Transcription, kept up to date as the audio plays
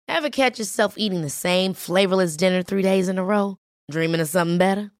Ever catch yourself eating the same flavorless dinner 3 days in a row? Dreaming of something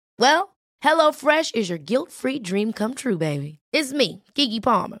better? Well, HelloFresh is your guilt-free dream come true, baby. It's me, Keke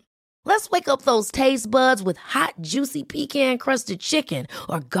Palmer. Let's wake up those taste buds with hot, juicy pecan-crusted chicken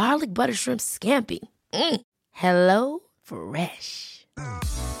or garlic butter shrimp scampi. Hello Fresh.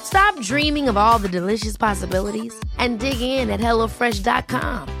 Stop dreaming of all the delicious possibilities and dig in at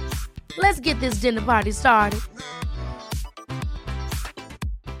HelloFresh.com. Let's get this dinner party started.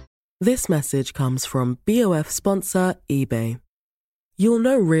 This message comes from BOF sponsor eBay. You'll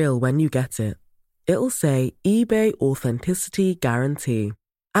know real when you get it. It'll say eBay Authenticity Guarantee.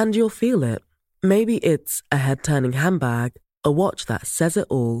 And you'll feel it. Maybe it's a head-turning handbag, a watch that says it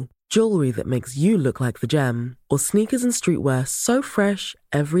all, jewelry that makes you look like the gem, or sneakers and streetwear so fresh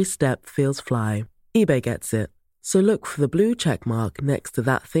every step feels fly. eBay gets it. So look for the blue check mark next to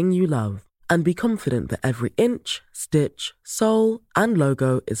that thing you love and be confident that every inch, stitch, sole, and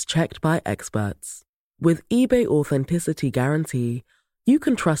logo is checked by experts. With eBay Authenticity Guarantee, you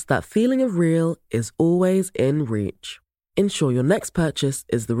can trust that feeling of real is always in reach. Ensure your next purchase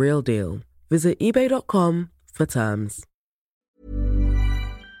is the real deal. Visit ebay.com for terms.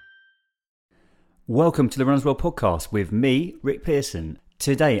 Welcome to the Runners World podcast with me, Rick Pearson.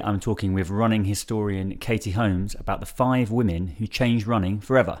 Today I'm talking with running historian Katie Holmes about the 5 women who changed running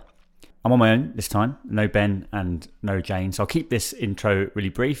forever. I'm on my own this time, no Ben and no Jane, so I'll keep this intro really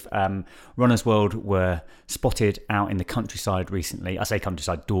brief. Runners World were spotted out in the countryside recently. I say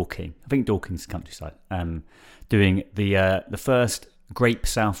countryside, Dorking. I think Dorking's the countryside. Doing the first Grape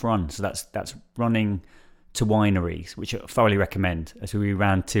South run. So that's running to wineries, which I thoroughly recommend. So we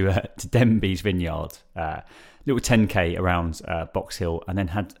ran to Denby's Vineyard, little 10k around Box Hill, and then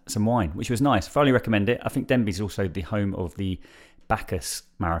had some wine, which was nice. Thoroughly recommend it. I think Denby's also the home of the Bacchus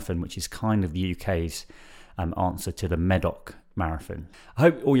Marathon, which is kind of the UK's answer to the Medoc Marathon. I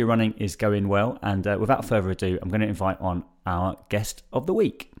hope all your running is going well, and without further ado, I'm going to invite on our guest of the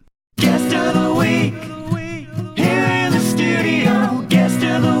week. Guest of the week, here in the studio. Guest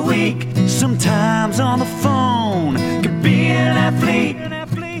of the week, sometimes on the phone. Could be an athlete,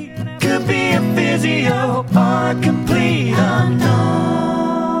 could be a physio, or a complete unknown.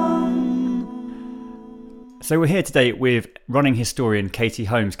 So we're here today with running historian Katie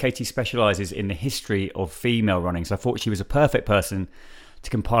Holmes. Katie specialises in the history of female running, so I thought she was a perfect person to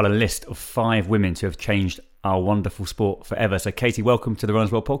compile a list of 5 women to have changed our wonderful sport forever. So Katie, welcome to the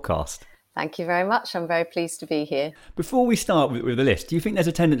Runners World podcast. Thank you very much. I'm very pleased to be here. Before we start with the list, do you think there's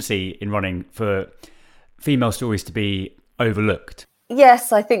a tendency in running for female stories to be overlooked?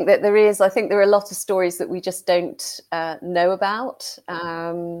 Yes, I think that there is. I think there are a lot of stories that we just don't know about.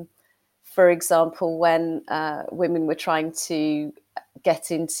 For example, when women were trying to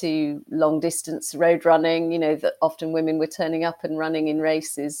get into long distance road running, you know, that often women were turning up and running in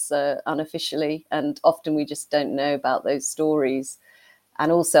races unofficially, and often we just don't know about those stories.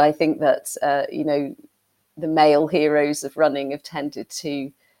 And also I think that, you know, the male heroes of running have tended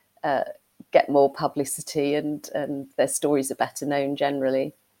to get more publicity and their stories are better known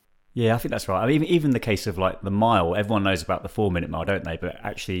generally. Yeah, I think that's right. I mean, even the case of like the mile, everyone knows about the 4-minute mile, don't they? But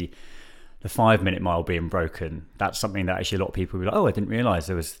actually the 5-minute mile being broken, that's something that actually a lot of people were like, oh, I didn't realise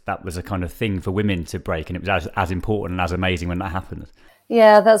that was a kind of thing for women to break, and it was as important and as amazing when that happened.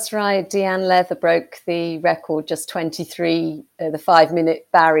 Yeah, that's right. Deanne Leather broke the record just 23, the 5-minute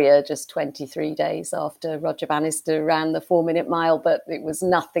barrier, just 23 days after Roger Bannister ran the 4-minute mile, but it was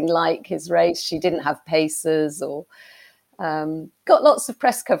nothing like his race. She didn't have pacers or got lots of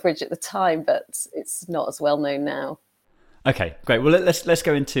press coverage at the time, but it's not as well known now. Okay, great. Well, let's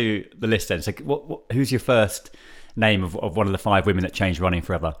go into the list then. So who's your first name of one of the 5 women that changed running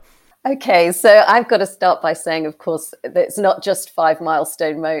forever? Okay, so I've got to start by saying, of course, that it's not just 5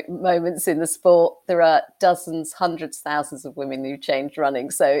 milestone moments in the sport. There are dozens, hundreds, thousands of women who changed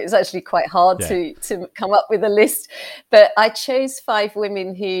running. So it's actually quite hard to come up with a list. But I chose 5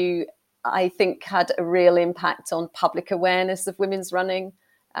 women who I think had a real impact on public awareness of women's running.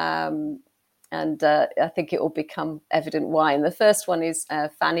 And I think it will become evident why. And the first one is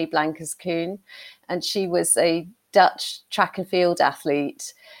Fanny Blankers-Koen. And she was a Dutch track and field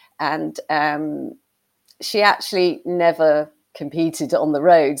athlete. And she actually never competed on the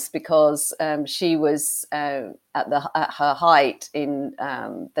roads because she was at her height in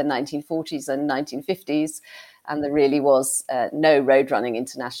the 1940s and 1950s. And there really was no road running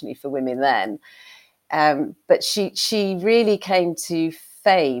internationally for women then. But she really came to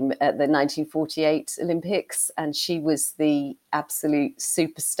fame at the 1948 Olympics, and she was the absolute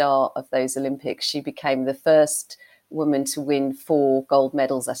superstar of those Olympics. She became the first woman to win 4 gold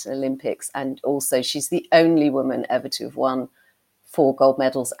medals at an Olympics, and also she's the only woman ever to have won 4 gold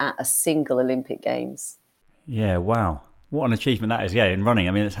medals at a single Olympic Games. Yeah, wow. What an achievement that is, yeah, in running.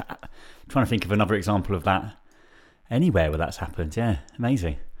 I mean, I'm trying to think of another example of that anywhere where that's happened. Yeah,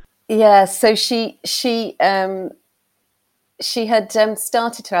 amazing. Yeah, so she had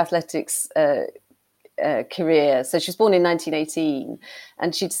started her athletics career. So she was born in 1918,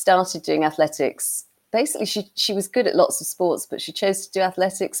 and she'd started doing athletics. Basically, she was good at lots of sports, but she chose to do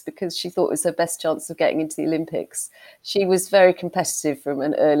athletics because she thought it was her best chance of getting into the Olympics. She was very competitive from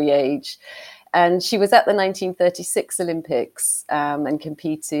an early age. And she was at the 1936 Olympics and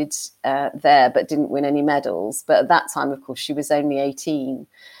competed there, but didn't win any medals. But at that time, of course, she was only 18.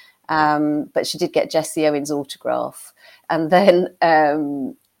 But she did get Jesse Owens' autograph. And then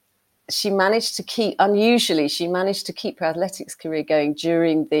she managed to keep her athletics career going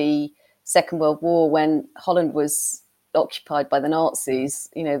during the Second World War, when Holland was occupied by the Nazis.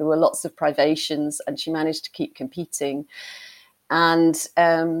 You know, there were lots of privations, and she managed to keep competing. And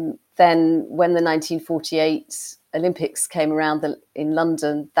then when the 1948 Olympics came around in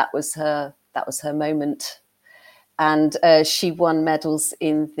London, that was her moment. And she won medals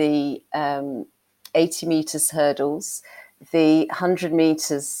in the 80 meters hurdles, the 100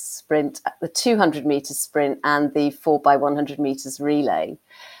 meters sprint, the 200 meters sprint, and the 4x100 meters relay.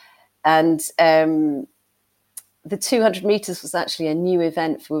 And the 200 meters was actually a new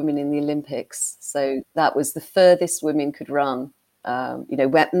event for women in the Olympics. So that was the furthest women could run. You know,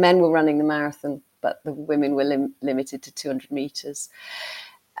 men were running the marathon, but the women were limited to 200 meters.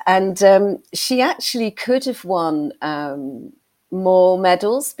 And she actually could have won more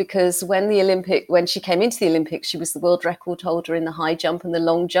medals, because when she came into the Olympics, she was the world record holder in the high jump and the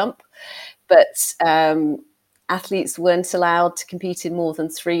long jump. But athletes weren't allowed to compete in more than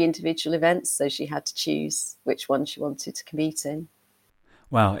 3 individual events, so she had to choose which one she wanted to compete in.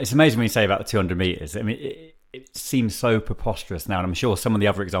 Wow, it's amazing when you say about the 200 metres. I mean, it seems so preposterous now, and I'm sure some of the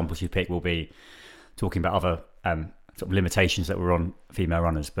other examples you pick will be talking about other sort of limitations that were on female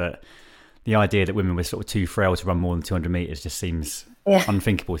runners, but the idea that women were sort of too frail to run more than 200 metres just seems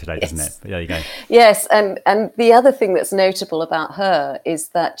unthinkable today, doesn't it? But there you go. Yes, and the other thing that's notable about her is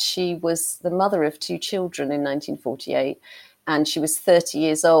that she was the mother of 2 children in 1948, and she was 30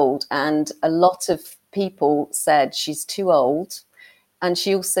 years old, and a lot of people said she's too old. And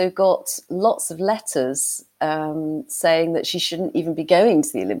she also got lots of letters saying that she shouldn't even be going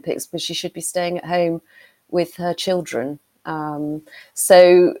to the Olympics, but she should be staying at home with her children.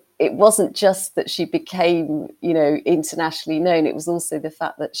 So it wasn't just that she became, you know, internationally known. It was also the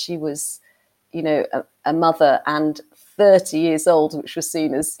fact that she was, you know, a mother and 30 years old, which was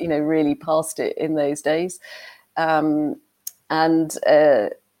seen as, you know, really past it in those days. That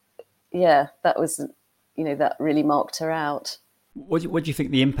was, you know, that really marked her out. What do you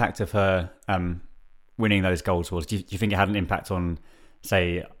think the impact of her winning those golds was? Do you think it had an impact on,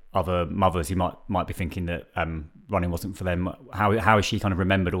 say, other mothers who might be thinking that running wasn't for them? How is she kind of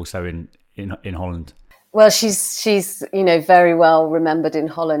remembered also in Holland? Well, she's you know, very well remembered in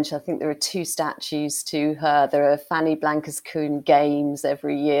Holland. I think there are 2 statues to her. There are Fanny Blankers-Koen Games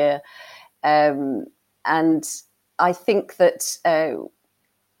every year, and I think that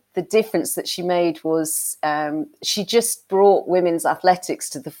the difference that she made was she just brought women's athletics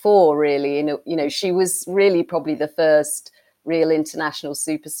to the fore, really. And, you know, she was really probably the first real international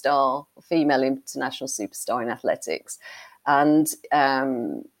superstar, female international superstar in athletics. And,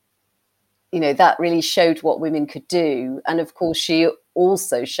 you know, that really showed what women could do. And of course, she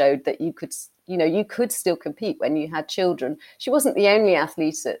also showed that you could still compete when you had children. She wasn't the only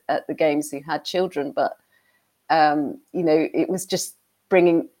athlete at the Games who had children, but, you know, it was just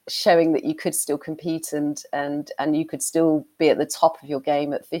showing that you could still compete and you could still be at the top of your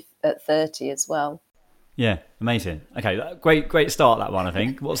game at 30 as well. Yeah, amazing. Okay, great start, that one, I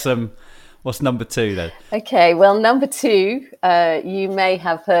think. What's number 2 then? Okay, well, number 2 you may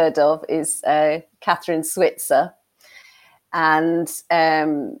have heard of is Kathrine Switzer, and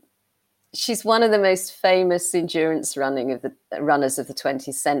she's one of the most famous endurance runners of the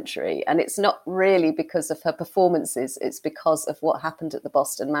 20th century. And it's not really because of her performances, it's because of what happened at the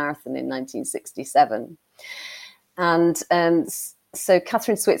Boston Marathon in 1967. And so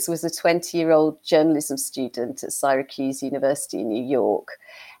Kathrine Switzer was a 20-year-old journalism student at Syracuse University in New York.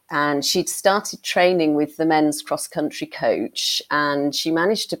 And she'd started training with the men's cross-country coach, and she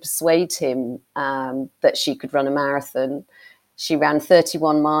managed to persuade him that she could run a marathon. She ran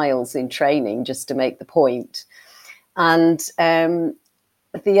 31 miles in training just to make the point. And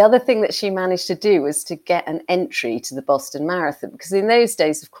the other thing that she managed to do was to get an entry to the Boston Marathon, because in those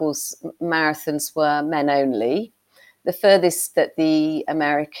days, of course, marathons were men only. the furthest that the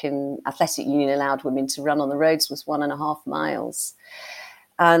American Athletic Union allowed women to run on the roads was 1.5 miles.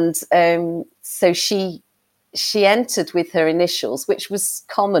 And so she entered with her initials, which was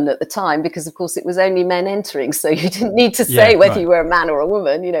common at the time because, of course, it was only men entering. So you didn't need to say whether you were a man or a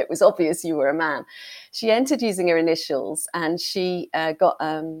woman. You know, it was obvious you were a man. She entered using her initials, and she got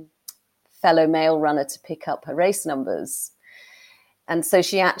fellow male runner to pick up her race numbers. And so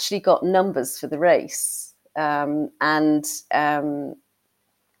she actually got numbers for the race. But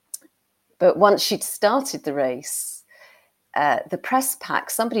once she'd started the race, the press pack,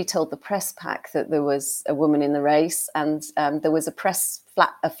 somebody told the press pack that there was a woman in the race, and there was a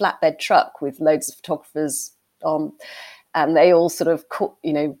flatbed truck with loads of photographers on, and they all sort of,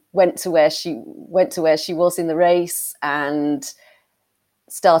 went to where she was in the race and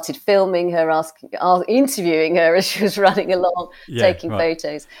started filming her, interviewing her as she was running along, taking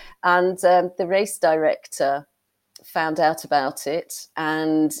photos. And the race director found out about it,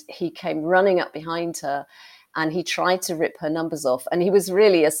 and he came running up behind her, and he tried to rip her numbers off, and he was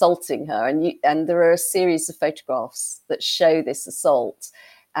really assaulting her. And there are a series of photographs that show this assault,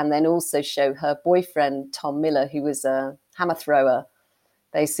 and then also show her boyfriend, Tom Miller, who was a hammer thrower,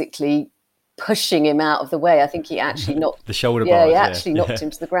 basically pushing him out of the way. I think he actually knocked the shoulder bars. He actually knocked him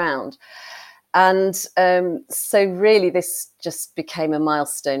to the ground. And so really this just became a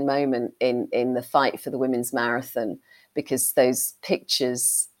milestone moment in the fight for the women's marathon, because those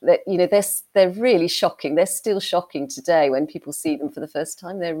pictures that, they're really shocking. They're still shocking today when people see them for the first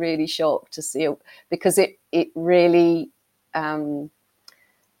time. They're really shocked to see it, because it really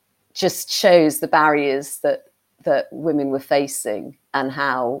just shows the barriers that women were facing and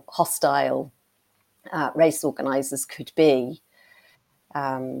how hostile race organisers could be.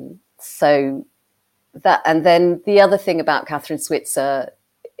 So that, and then the other thing about Kathrine Switzer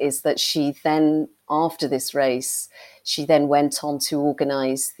is that she then, after this race, she then went on to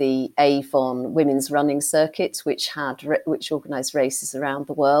organise the Avon Women's Running Circuit, which organised races around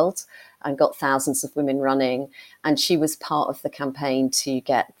the world and got thousands of women running. And she was part of the campaign to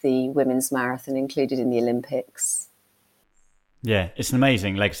get the women's marathon included in the Olympics. Yeah, it's an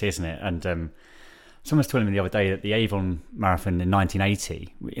amazing legacy, isn't it? And someone was telling me the other day that the Avon Marathon in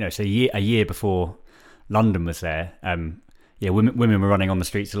 1980, so a year before London was there, women were running on the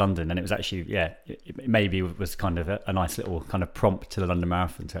streets of London, and it was actually, it maybe was kind of a nice little kind of prompt to the London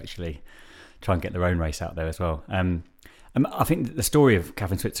Marathon to actually try and get their own race out there as well. I think the story of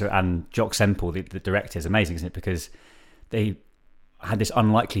Kathrine Switzer and Jock Semple, the director, is amazing, isn't it? Because they had this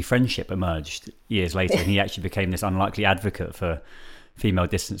unlikely friendship emerged years later, and he actually became this unlikely advocate for female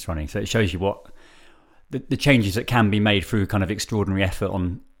distance running. So it shows you what the changes that can be made through kind of extraordinary effort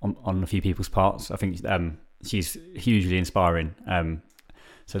on a few people's parts. I think she's hugely inspiring.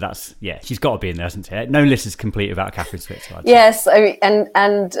 So that's, she's got to be in there, hasn't she? No list is complete without Kathrine Switzer. Yes, I mean,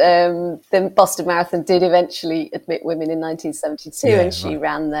 and the Boston Marathon did eventually admit women in 1972, and she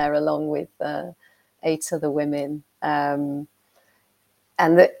ran there along with 8 other women. And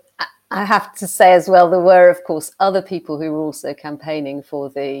I have to say as well, there were, of course, other people who were also campaigning for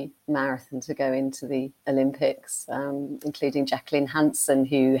the marathon to go into the Olympics, including Jacqueline Hansen,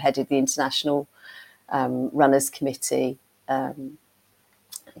 who headed the International Runners Committee. And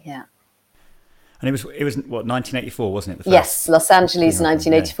it was what, 1984, wasn't it? Yes, Los Angeles,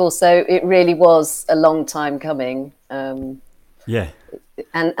 1984. Yeah. So it really was a long time coming. And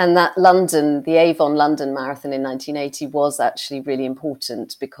that London, the Avon London Marathon in 1980 was actually really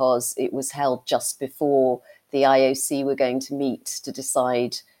important because it was held just before the IOC were going to meet to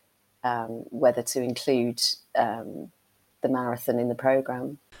decide whether to include the marathon in the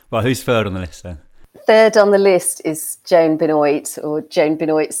programme. Well, who's third on the list then? Third on the list is Joan Benoit, or Joan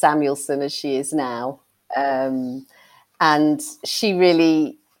Benoit Samuelson as she is now. And she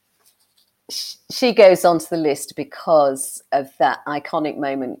really... She goes onto the list because of that iconic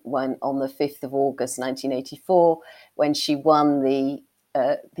moment when, on the 5th of August 1984, when she won the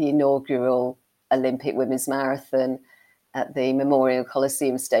inaugural Olympic Women's Marathon at the Memorial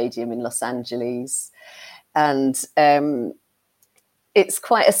Coliseum Stadium in Los Angeles. And it's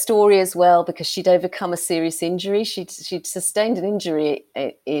quite a story as well, because she'd overcome a serious injury. She'd sustained an injury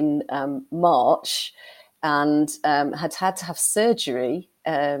in March and had to have surgery.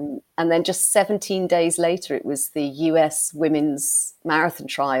 And then just 17 days later, it was the US women's marathon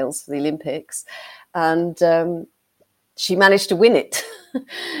trials for the Olympics. And she managed to win it.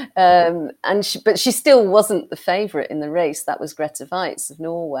 But she still wasn't the favourite in the race. That was Grete Waitz of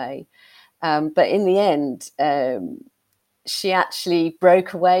Norway. But in the end, she actually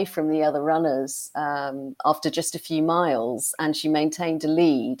broke away from the other runners after just a few miles, and she maintained a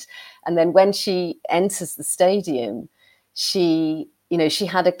lead. And then when she enters the stadium, she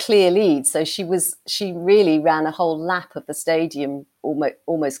had a clear lead. So she really ran a whole lap of the stadium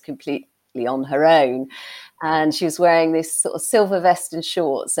almost completely on her own. And she was wearing this sort of silver vest and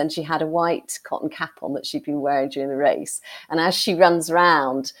shorts, and she had a white cotton cap on that she'd been wearing during the race. And as she runs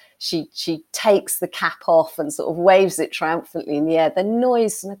around, she takes the cap off and sort of waves it triumphantly in the air. The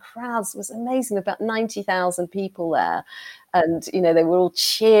noise from the crowds was amazing. About 90,000 people there, and they were all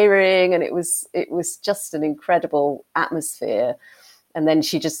cheering, and it was just an incredible atmosphere. And then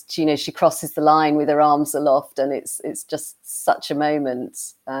she just she crosses the line with her arms aloft, and it's just such a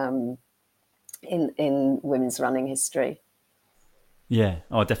moment in women's running history. Yeah,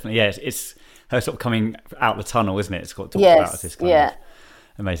 oh, definitely. Yeah, it's her sort of coming out the tunnel, isn't it? It's got talked about as this kind of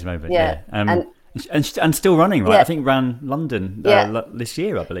amazing moment. Yeah, and still running, right? I think ran London this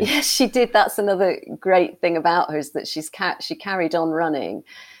year, I believe. Yes, she did. That's another great thing about her, is that she carried on running,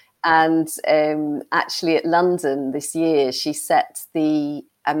 and actually at London this year she set the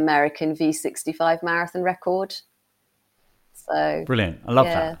American V65 marathon record. So brilliant. I love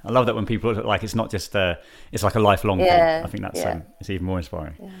that. I love that when people look like it's not just it's like a lifelong thing. I think that's it's even more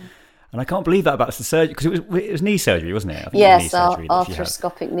inspiring. And I can't believe that about the surgery, because it was knee surgery, wasn't it? I think yes,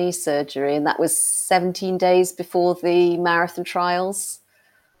 arthroscopic knee surgery, and that was 17 days before the marathon trials.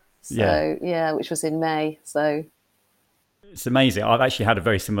 So which was in May. So it's amazing. I've actually had a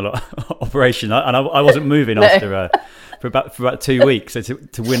very similar operation, and I wasn't moving after for about 2 weeks. So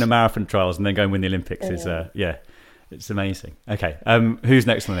to win a marathon trials and then go and win the Olympics is it's amazing. Okay, who's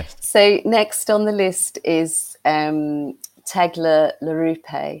next on the list? So next on the list is Tegla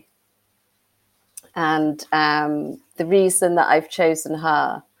Loroupe. And the reason that I've chosen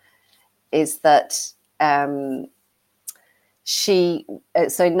her is that so in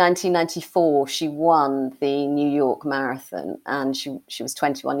 1994, she won the New York Marathon, and she was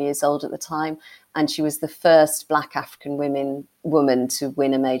 21 years old at the time, and she was the first Black African woman to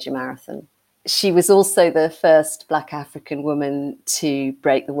win a major marathon. She was also the first Black African woman to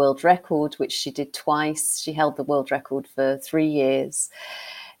break the world record, which she did twice. She held the world record for 3 years.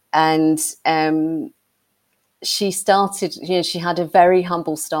 And she started, she had a very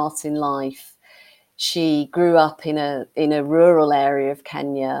humble start in life. She grew up in a rural area of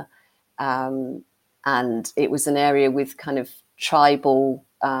Kenya, and it was an area with kind of tribal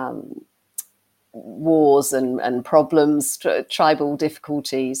wars and problems, tribal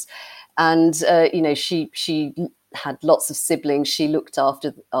difficulties. And, she had lots of siblings. She looked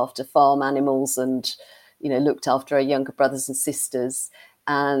after farm animals and, looked after her younger brothers and sisters.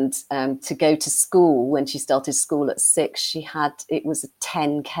 And to go to school, when she started school at 6, it was a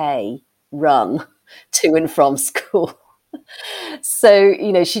 10K run to and from school. So,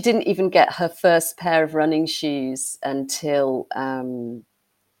 she didn't even get her first pair of running shoes until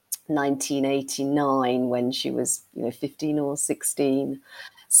 1989, when she was 15 or 16.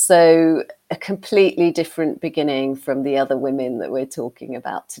 So a completely different beginning from the other women that we're talking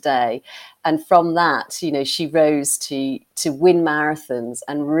about today. And from that, she rose to win marathons,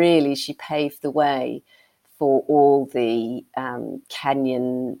 and really she paved the way for all the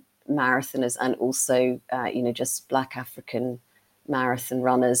Kenyan marathoners, and also, just Black African marathon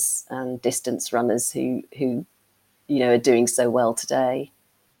runners and distance runners who are doing so well today.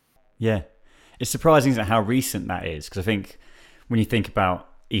 Yeah. It's surprising how recent that is, because I think when you think about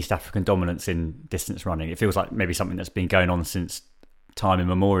East African dominance in distance running, it feels like maybe something that's been going on since time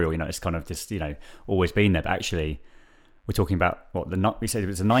immemorial. It's kind of just always been there. But actually, we're talking about we said it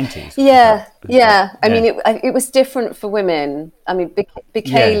was the 90s. Yeah. I mean, it was different for women. I mean,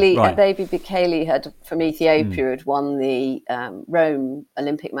 Bekele, Baby Bekele had from Ethiopia had won the Rome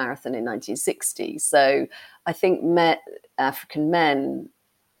Olympic marathon in 1960. So I think African men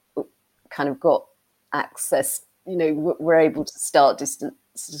kind of got access. Were able to start distance,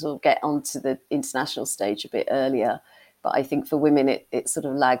 to sort of get onto the international stage a bit earlier. But I think for women, it sort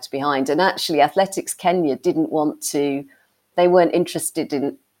of lagged behind. And actually, Athletics Kenya they weren't interested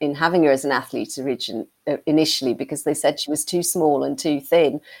in having her as an athlete initially, because they said she was too small and too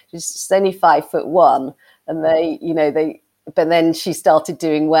thin. She's only 5'1", and but then she started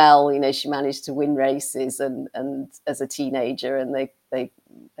doing well. She managed to win races and as a teenager, and they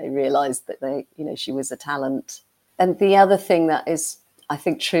realized that she was a talent. And the other thing that is, I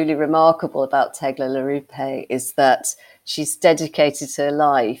think, truly remarkable about Tegla Loroupe is that she's dedicated her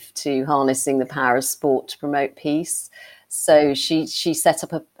life to harnessing the power of sport to promote peace. So she set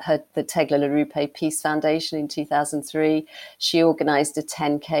up the Tegla Loroupe Peace Foundation in 2003. She organised a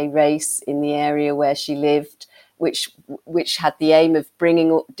 10K race in the area where she lived, which had the aim of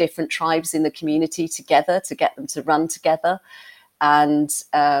bringing different tribes in the community together to get them to run together. And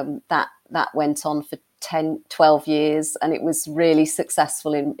that went on for 10, 12 years. And it was really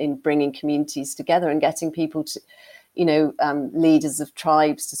successful in bringing communities together and getting people to, leaders of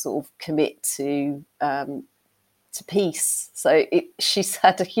tribes to sort of commit to peace. So she's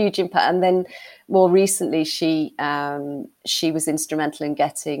had a huge impact. And then more recently, she was instrumental in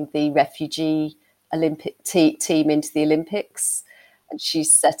getting the refugee Olympic team into the Olympics. And she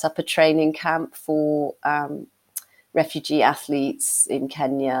set up a training camp for refugee athletes in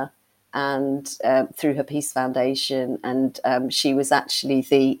Kenya, and through her Peace Foundation. And she was actually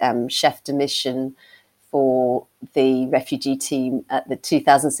the chef de mission for the refugee team at the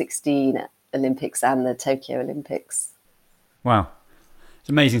 2016 Olympics and the Tokyo Olympics. Wow. It's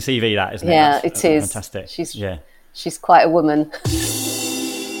an amazing CV, that, isn't it? Yeah, That's it is. Fantastic. She's quite a woman.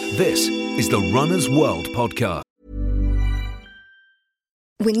 This is the Runner's World podcast.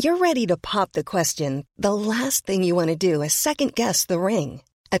 When you're ready to pop the question, the last thing you want to do is second-guess the ring.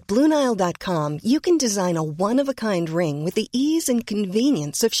 At BlueNile.com, you can design a one-of-a-kind ring with the ease and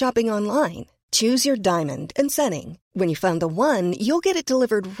convenience of shopping online. Choose your diamond and setting. When you find the one, you'll get it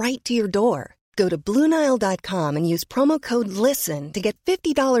delivered right to your door. Go to BlueNile.com and use promo code LISTEN to get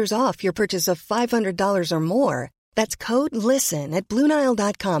 $50 off your purchase of $500 or more. That's code LISTEN at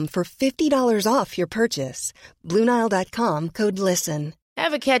BlueNile.com for $50 off your purchase. BlueNile.com, code LISTEN.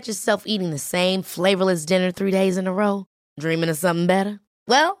 Ever catch yourself eating the same flavorless dinner 3 days in a row? Dreaming of something better?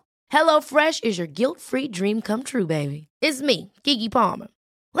 Well, HelloFresh is your guilt-free dream come true, baby. It's me, Keke Palmer.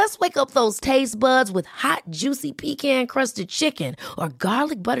 Let's wake up those taste buds with hot, juicy pecan-crusted chicken or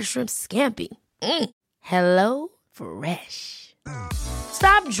garlic butter shrimp scampi. Hello Fresh.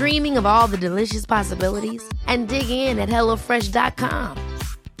 Stop dreaming of all the delicious possibilities and dig in at HelloFresh.com.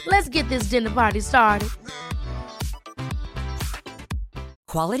 Let's get this dinner party started.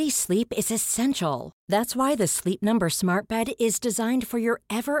 Quality sleep is essential. That's why the Sleep Number Smart Bed is designed for your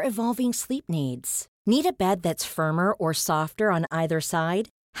ever-evolving sleep needs. Need a bed that's firmer or softer on either side?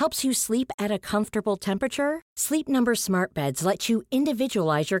 Helps you sleep at a comfortable temperature? Sleep Number Smart Beds let you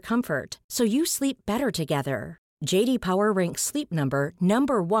individualize your comfort, so you sleep better together. J.D. Power ranks Sleep Number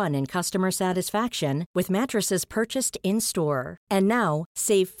number 1 in customer satisfaction with mattresses purchased in-store. And now,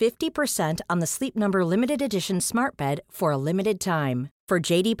 save 50% on the Sleep Number Limited Edition Smart Bed for a limited time. For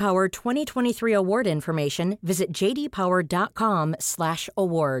J.D. Power 2023 award information, visit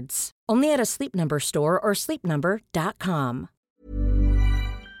jdpower.com/awards. Only at a Sleep Number store or sleepnumber.com.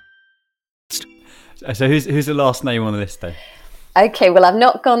 So who's the last name on the list then? Okay, well, I've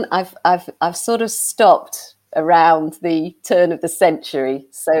not gone. I've sort of stopped around the turn of the century.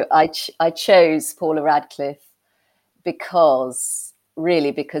 So I chose Paula Radcliffe because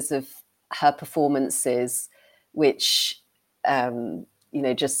of her performances, which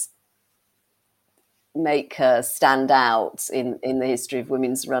just make her stand out in the history of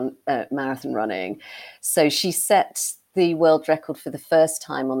women's marathon running. So she set the world record for the first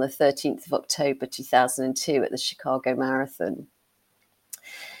time on the 13th of October 2002 at the Chicago Marathon.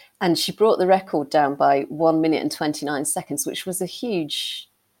 And she brought the record down by 1 minute and 29 seconds, which was a huge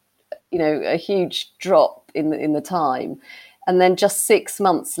drop in the time. And then just 6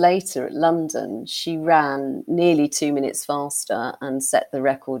 months later at London, she ran nearly 2 minutes faster and set the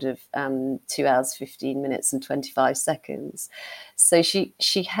record of 2 hours, 15 minutes and 25 seconds. So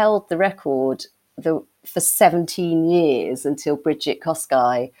she held the record for 17 years until Bridget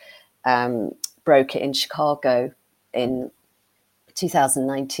Kosgei broke it in Chicago in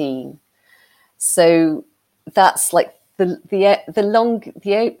 2019. So that's like the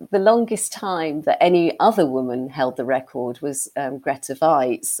longest time that any other woman held the record was Greta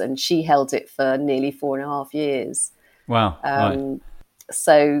Weitz, and she held it for nearly 4.5 years. Wow. Right.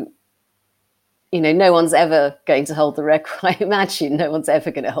 So, no one's ever going to hold the record. I imagine no one's ever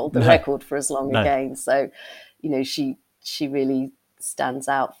going to hold the record for as long again. So, she really stands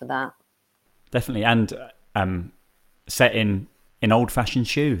out for that. Definitely. And set in old-fashioned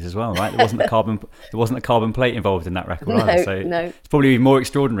shoes as well, right? There wasn't a carbon plate involved in that record either, so it's probably more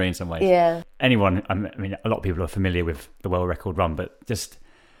extraordinary in some ways. Yeah. A lot of people are familiar with the world record run, but just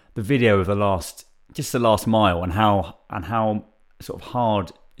the video of the last mile and how sort of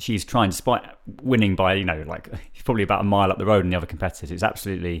hard she's trying, despite winning by probably about a mile up the road in the other competitors. It's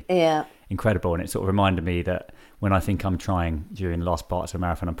absolutely incredible, and it sort of reminded me that when I think I'm trying during the last parts of a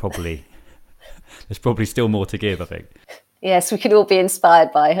marathon, there's probably still more to give, I think. Yes, we could all be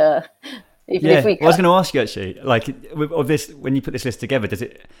inspired by her. If we I was going to ask you actually, of this, when you put this list together,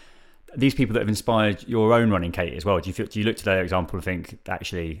 these people that have inspired your own running, Katie, as well? Do you look to their example and think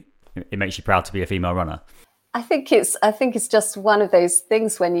actually it makes you proud to be a female runner? I think it's just one of those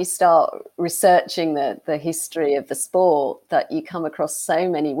things when you start researching the history of the sport, that you come across so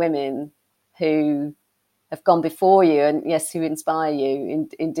many women who have gone before you, and yes, who inspire you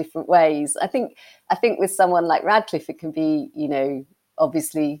in different ways. I think with someone like Radcliffe, it can be,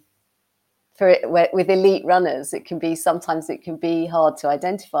 obviously with elite runners, sometimes it can be hard to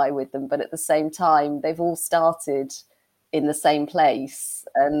identify with them, but at the same time, they've all started in the same place.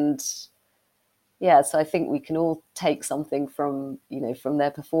 And yeah, so I think we can all take something from their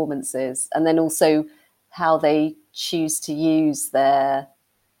performances, and then also how they choose to use their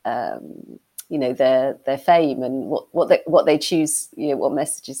their fame, and what they choose, what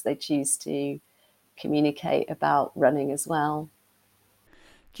messages they choose to communicate about running as well.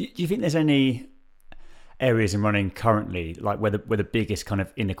 Do you think there's any areas in running currently, like where the biggest kind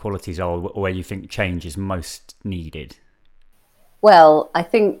of inequalities are, or where you think change is most needed? Well, I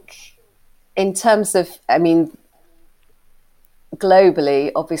think in terms of,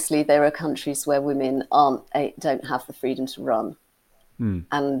 globally, obviously there are countries where women don't have the freedom to run,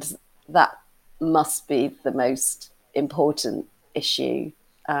 and that must be the most important issue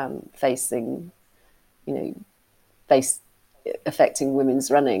affecting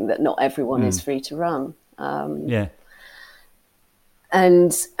women's running, that not everyone is free to run.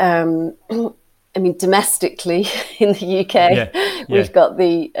 And domestically in the UK, we've got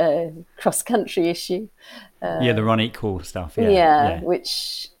the cross-country issue. The Run Equal stuff.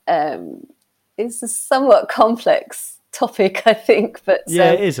 Which is a somewhat complex topic, I think. But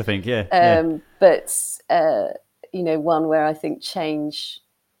it is, I think, But one where I think change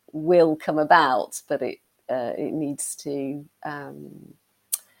will come about, but it needs to.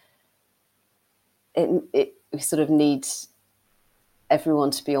 We sort of need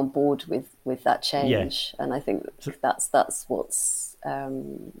everyone to be on board with that change, and I think that's what's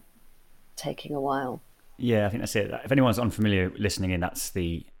taking a while. Yeah, I think that's it. If anyone's unfamiliar listening in, that's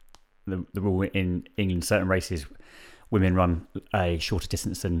the rule in England. Certain races, women run a shorter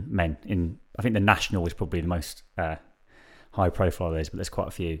distance than men. I think the national is probably the most high profile of those, but there's quite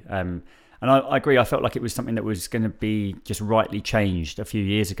a few. And I agree. I felt like it was something that was going to be just rightly changed a few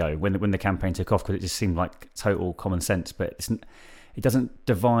years ago when the campaign took off, because it just seemed like total common sense. But it doesn't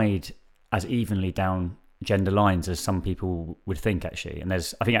divide as evenly down gender lines as some people would think, actually. And I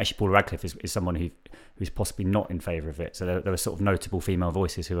think actually Paula Radcliffe is someone who's possibly not in favour of it. So there were sort of notable female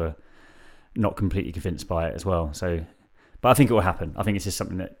voices who are not completely convinced by it as well. So, but I think it will happen. I think it's just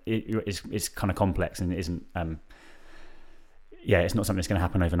something that it's kind of complex, and it isn't. It's not something that's going to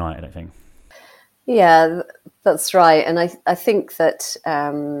happen overnight, I don't think. Yeah, that's right. And I think that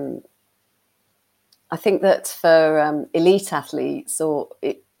for elite athletes, or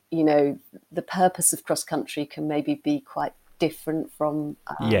the purpose of cross country can maybe be quite different from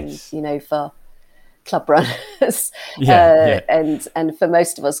for club runners. And for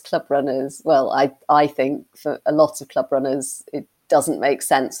most of us club runners, well, I think for a lot of club runners it doesn't make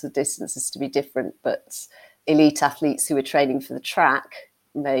sense for distances to be different, but elite athletes who are training for the track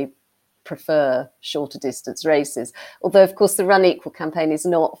may prefer shorter distance races. Although, of course, the Run Equal campaign is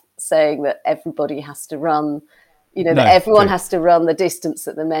not saying that everybody has to run, that everyone has to run the distance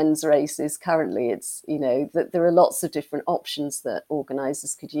that the men's race is currently. It's, that there are lots of different options that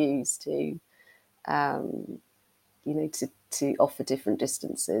organisers could use to offer different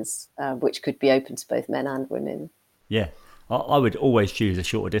distances, which could be open to both men and women. Yeah, I would always choose a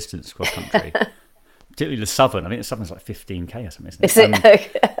shorter distance cross country. Particularly the Southern. I think the Southern's like 15k or something, isn't it? Is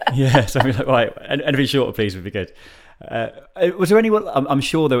it? Yeah, something like, right. Anything shorter, please, would be good. Was there anyone? I'm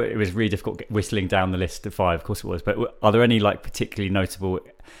sure that it was really difficult whistling down the list of 5. Of course it was. But are there any like particularly notable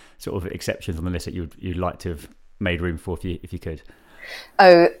sort of exceptions on the list that you'd like to have made room for if you could?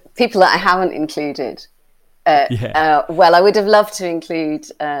 Oh, people that I haven't included. Well, I would have loved to include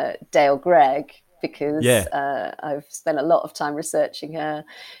Dale Gregg, because I've spent a lot of time researching her.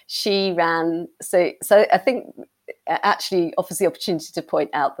 She ran, so I think actually offers the opportunity to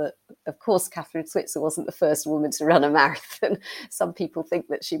point out that, of course, Catherine Switzer wasn't the first woman to run a marathon. Some people think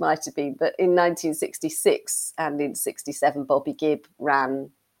that she might have been, but in 1966 and in 67, Bobby Gibb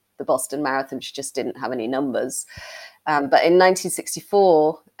ran the Boston Marathon. She just didn't have any numbers. But in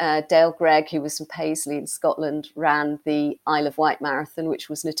 1964, Dale Gregg, who was from Paisley in Scotland, ran the Isle of Wight Marathon, which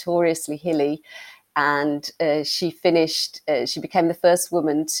was notoriously hilly. And she became the first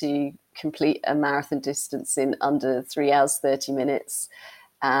woman to complete a marathon distance in under 3 hours, 30 minutes.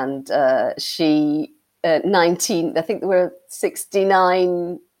 And I think there were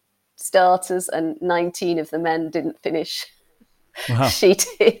 69 starters and 19 of the men didn't finish. Wow. She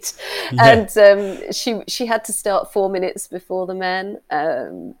did. Yeah. And she had to start 4 minutes before the men,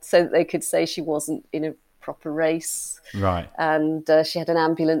 so that they could say she wasn't in a proper race. Right. And she had an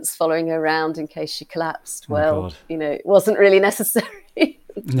ambulance following her around in case she collapsed. Oh, well, God. it wasn't really necessary.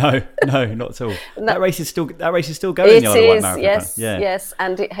 No, not at all. That race is still going. It the Isle of Wight is, Marathon. yes,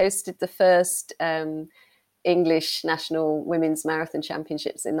 and it hosted the first English National Women's Marathon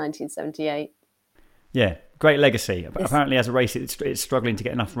Championships in 1978. Yeah, great legacy. Yes. Apparently, as a race, it's struggling to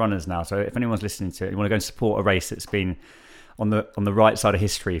get enough runners now. So, if anyone's listening to it, you want to go and support a race that's been on the right side of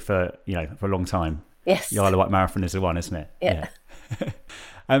history for a long time. Yes, the Isle of Wight Marathon is the one, isn't it? Yeah.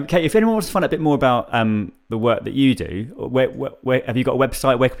 Kate, if anyone wants to find out a bit more about the work that you do, where have you got a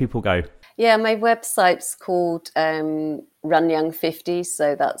website? Where can people go? Yeah, my website's called Run Young 50,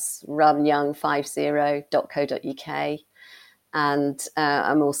 so that's runyoung50.co.uk, and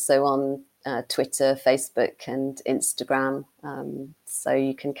I'm also on Twitter, Facebook, and Instagram, so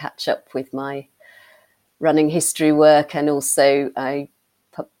you can catch up with my running history work, and also I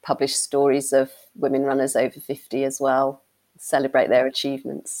publish stories of women runners over 50 as well. Celebrate their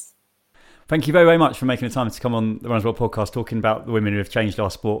achievements. Thank you very, very much for making the time to come on the Runners World podcast, talking about the women who have changed our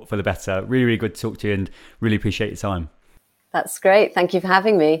sport for the better. Really, really good to talk to you and really appreciate your time. That's great. Thank you for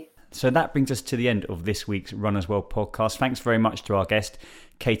having me. So that brings us to the end of this week's Runners World podcast. Thanks very much to our guest,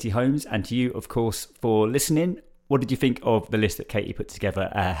 Katie Holmes, and to you, of course, for listening. What did you think of the list that Katie put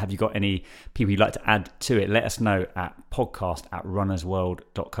together? Have you got any people you'd like to add to it? Let us know at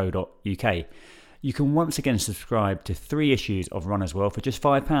podcast@runnersworld.co.uk. You can once again subscribe to 3 issues of Runners World for just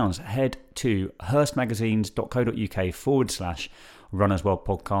 £5. Head to hurstmagazines.co.uk/Runners World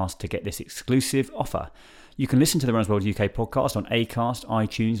podcast to get this exclusive offer. You can listen to the Runners World UK podcast on Acast,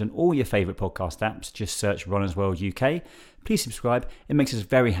 iTunes, and all your favourite podcast apps. Just search Runners World UK. Please subscribe. It makes us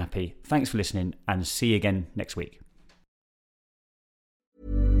very happy. Thanks for listening, and see you again next week.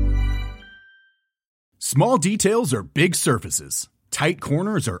 Small details are big surfaces. Tight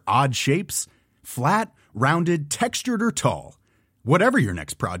corners are odd shapes. Flat, rounded, textured, or tall. Whatever your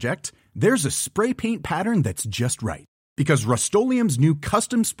next project, there's a spray paint pattern that's just right. Because Rust-Oleum's new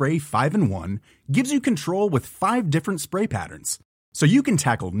Custom Spray 5-in-1 gives you control with 5 different spray patterns. So you can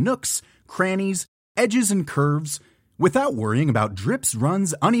tackle nooks, crannies, edges, and curves without worrying about drips,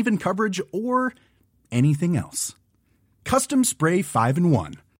 runs, uneven coverage, or anything else. Custom Spray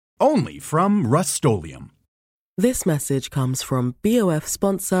 5-in-1. Only from Rust-Oleum. This message comes from BOF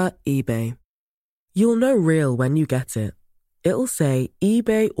sponsor eBay. You'll know real when you get it. It'll say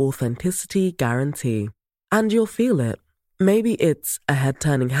eBay Authenticity Guarantee. And you'll feel it. Maybe it's a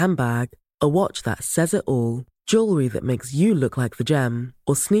head-turning handbag, a watch that says it all, jewelry that makes you look like the gem,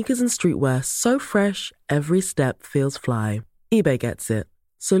 or sneakers and streetwear so fresh every step feels fly. eBay gets it.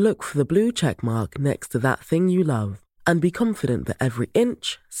 So look for the blue check mark next to that thing you love. And be confident that every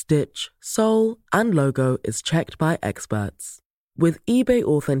inch, stitch, sole, and logo is checked by experts. With eBay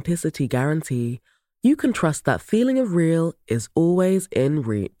Authenticity Guarantee, you can trust that feeling of real is always in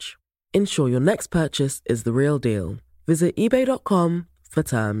reach. Ensure your next purchase is the real deal. Visit ebay.com for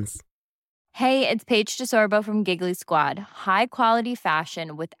terms. Hey, it's Paige DeSorbo from Giggly Squad. High quality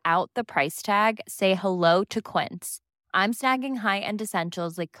fashion without the price tag. Say hello to Quince. I'm snagging high-end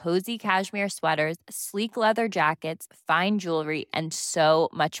essentials like cozy cashmere sweaters, sleek leather jackets, fine jewelry, and so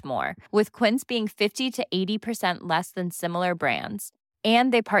much more. With Quince being 50 to 80% less than similar brands.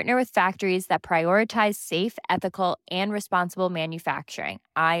 And they partner with factories that prioritize safe, ethical, and responsible manufacturing.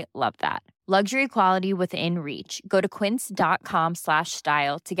 I love that. Luxury quality within reach. Go to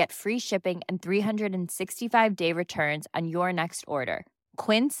quince.com/style to get free shipping and 365-day returns on your next order.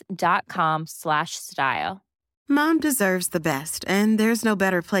 Quince.com/style. Mom deserves the best, and there's no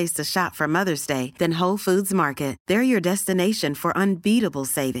better place to shop for Mother's Day than Whole Foods Market. They're your destination for unbeatable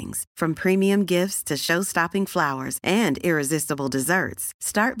savings, from premium gifts to show-stopping flowers and irresistible desserts.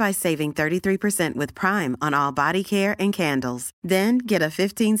 Start by saving 33% with Prime on all body care and candles. Then get a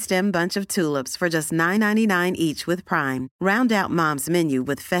 15-stem bunch of tulips for just $9.99 each with Prime. Round out Mom's menu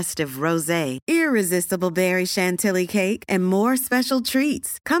with festive rosé, irresistible berry chantilly cake, and more special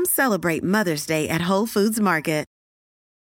treats. Come celebrate Mother's Day at Whole Foods Market.